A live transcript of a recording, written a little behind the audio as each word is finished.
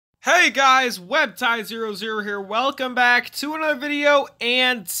Hey guys, WebTie00 here. Welcome back to another video,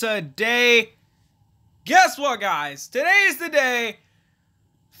 and today, guess what guys? Today is the day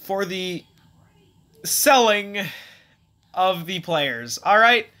for the selling of the players.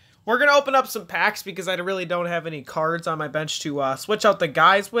 Alright, we're going to open up some packs because I really don't have any cards on my bench to switch out the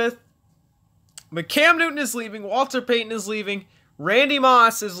guys with. But Cam Newton is leaving, Walter Payton is leaving, Randy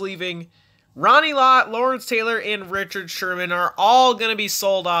Moss is leaving, Ronnie Lott, Lawrence Taylor, and Richard Sherman are all going to be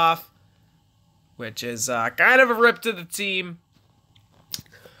sold off, which is kind of a rip to the team.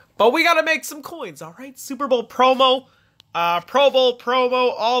 But we got to make some coins, all right? Super Bowl promo, Pro Bowl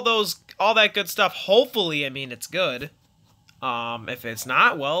promo, all that good stuff. Hopefully, I mean, it's good. If it's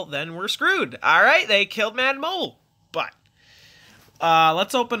not, well, then we're screwed. All right, they killed Madden Mobile. But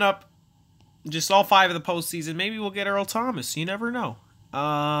let's open up just all 5 of the postseason. Maybe we'll get Earl Thomas. You never know.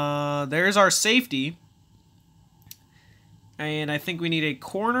 There's our safety. And I think we need a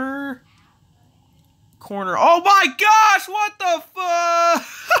corner. Oh my gosh, what the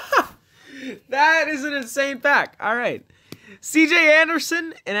fuck? That is an insane pack. All right. CJ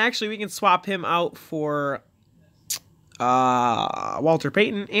Anderson, and actually we can swap him out for Walter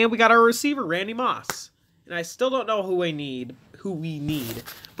Payton, and we got our receiver Randy Moss. And I still don't know who we need.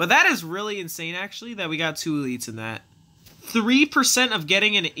 But that is really insane actually that we got 2 elites in that. 3% of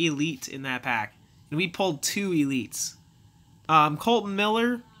getting an elite in that pack. And we pulled 2 elites. Colton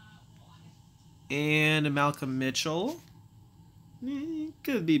Miller and Malcolm Mitchell.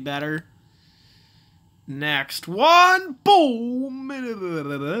 Could be better. Next one. Boom.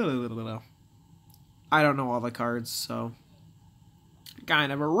 I don't know all the cards, so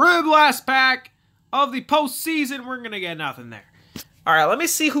kind of a rib last pack of the postseason. We're going to get nothing there. All right, let me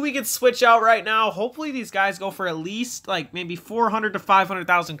see who we can switch out right now. Hopefully these guys go for at least like maybe 400 to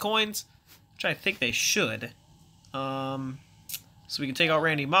 500,000 coins, which I think they should. So we can take out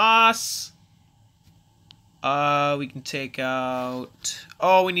Randy Moss. We can take out...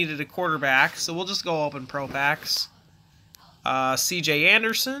 Oh, we needed a quarterback, so we'll just go open pro packs. CJ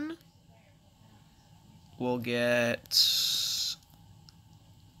Anderson. We'll get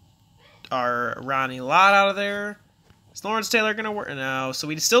our Ronnie Lott out of there. Is Lawrence Taylor going to work? No. So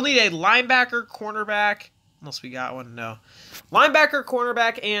we still need a linebacker, cornerback. Unless we got one. No. Linebacker,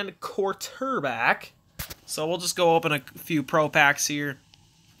 cornerback, and quarterback. So we'll just go open a few pro packs here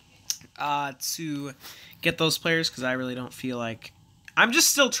to get those players because I really don't feel like... I'm just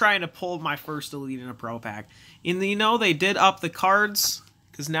still trying to pull my first elite in a pro pack. And you know, they did up the cards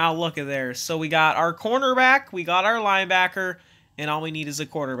because now look at there. So we got our cornerback, we got our linebacker, and all we need is a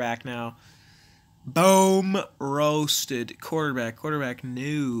quarterback now. Boom, roasted. Quarterback,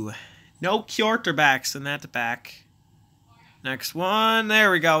 no. No quarterbacks in that pack. Next one,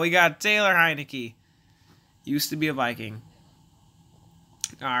 there we go. We got Taylor Heineke. Used to be a Viking.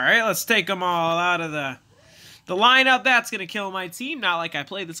 Alright, let's take them all out of the lineup. That's going to kill my team. Not like I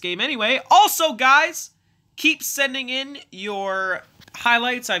played this game anyway. Also, guys, keep sending in your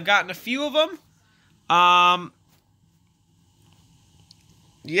highlights. I've gotten a few of them.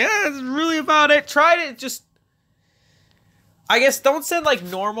 Yeah, that's really about it. Try to just... I guess don't send, like,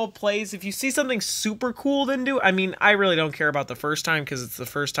 normal plays. If you see something super cool, then do... I mean, I really don't care about the first time because it's the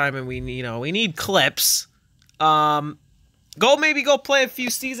first time and we need clips. Maybe go play a few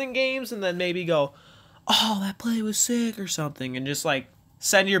season games and then maybe go, oh, that play was sick or something. And just, like,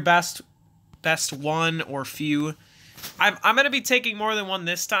 send your best one or few. I'm going to be taking more than one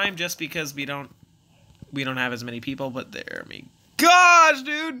this time just because we don't have as many people. But there, gosh,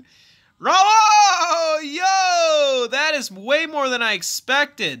 dude. Oh, yo, that is way more than I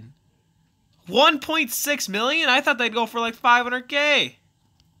expected. 1.6 million? I thought they'd go for like 500K.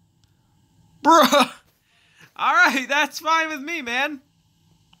 Bruh. All right, that's fine with me, man.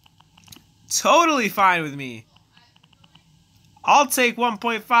 Totally fine with me. I'll take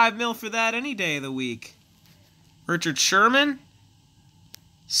 1.5 mil for that any day of the week. Richard Sherman.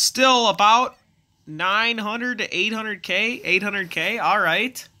 Still about 900 to 800K. 800K, all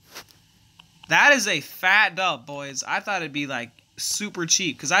right. That is a fat dub, boys. I thought it'd be like super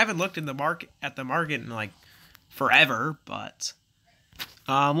cheap because I haven't looked in the market in like forever. But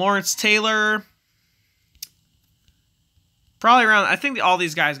Lawrence Taylor, probably around. I think all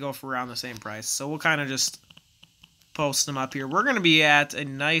these guys go for around the same price, so we'll kind of just post them up here. We're gonna be at a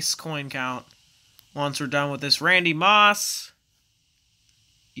nice coin count once we're done with this. Randy Moss.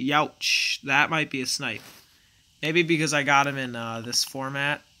 Youch, that might be a snipe. Maybe because I got him in this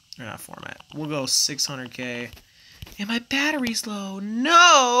format. Or not format. We'll go 600K. And my battery's low.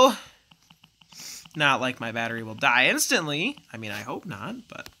 No! Not like my battery will die instantly. I mean, I hope not,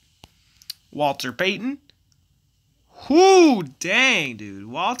 but... Walter Payton. Whoo, dang, dude.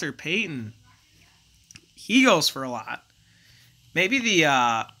 Walter Payton. He goes for a lot. Maybe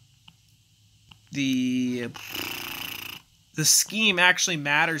the scheme actually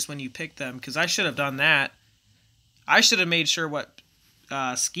matters when you pick them, because I should have done that. I should have made sure what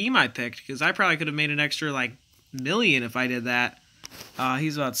scheme I picked, because I probably could have made an extra like million if I did that.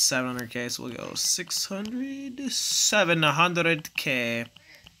 He's about 700k, so we'll go 600 to 700k.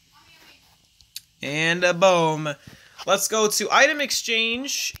 And boom. Let's go to item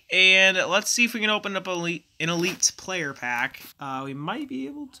exchange, and let's see if we can open up an elite player pack. We might be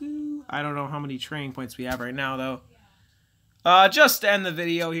able to. I don't know how many training points we have right now, though. Just to end the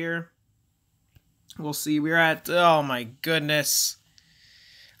video here. We'll see. We're at, oh my goodness.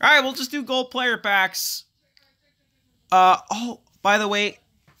 Alright, we'll just do gold player packs. Oh, by the way,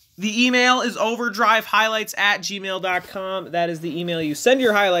 the email is overdrivehighlights@gmail.com. That is the email you send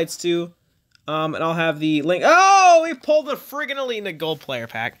your highlights to. And I'll have the link. Oh, we pulled the friggin' elite in the gold player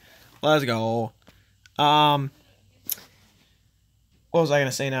pack. Let's go. What was I going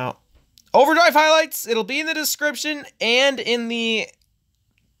to say now? Overdrive highlights. It'll be in the description and in the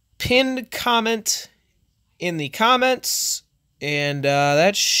pinned comment in the comments. And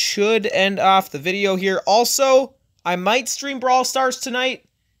that should end off the video here. Also, I might stream Brawl Stars tonight.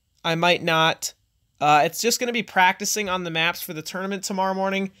 I might not. It's just going to be practicing on the maps for the tournament tomorrow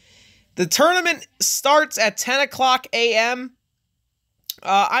morning. The tournament starts at 10 o'clock a.m.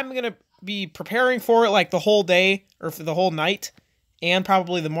 I'm going to be preparing for it like the whole day, or for the whole night, and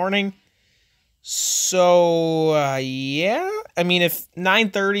probably the morning. So, yeah. I mean, if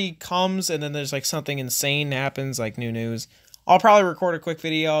 9:30 comes and then there's like something insane happens, like new news, I'll probably record a quick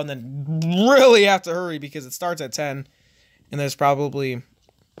video and then really have to hurry because it starts at 10. And there's probably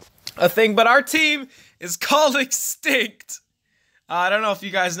a thing. But our team is called Extinct. I don't know if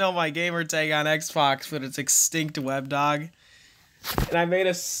you guys know my gamer tag on Xbox, but it's Extinct Web Dog. And I made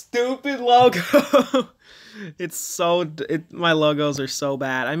a stupid logo. My logos are so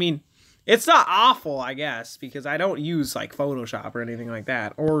bad. I mean, it's not awful, I guess, because I don't use like Photoshop or anything like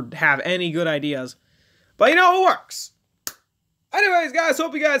that, or have any good ideas. But you know, it works. Anyways, guys,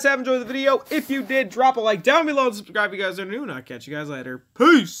 hope you guys have enjoyed the video. If you did, drop a like down below and subscribe if you guys are new, and I'll catch you guys later.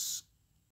 Peace!